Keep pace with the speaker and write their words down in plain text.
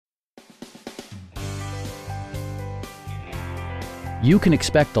You can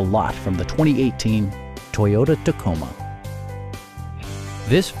expect a lot from the 2018 Toyota Tacoma.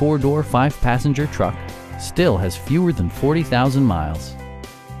 This four-door, five-passenger truck still has fewer than 40,000 miles.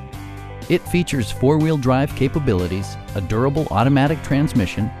 It features four-wheel drive capabilities, a durable automatic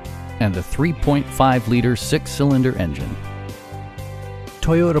transmission, and a 3.5-liter six-cylinder engine.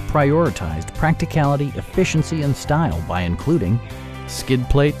 Toyota prioritized practicality, efficiency, and style by including skid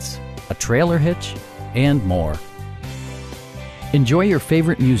plates, a trailer hitch, and more. Enjoy your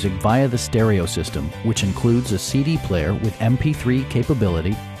favorite music via the stereo system, which includes a CD player with MP3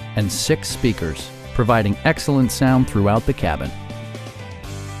 capability and 6 speakers, providing excellent sound throughout the cabin.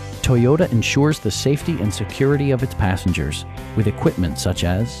 Toyota ensures the safety and security of its passengers with equipment such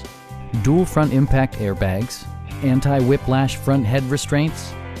as dual front impact airbags, anti-whiplash front head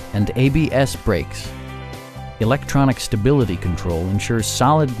restraints, and ABS brakes. Electronic stability control ensures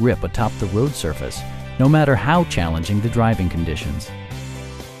solid grip atop the road surface, no matter how challenging the driving conditions.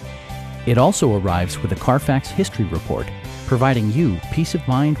 It also arrives with a Carfax history report, providing you peace of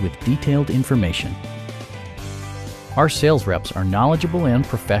mind with detailed information. Our sales reps are knowledgeable and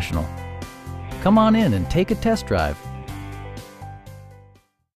professional. Come on in and take a test drive.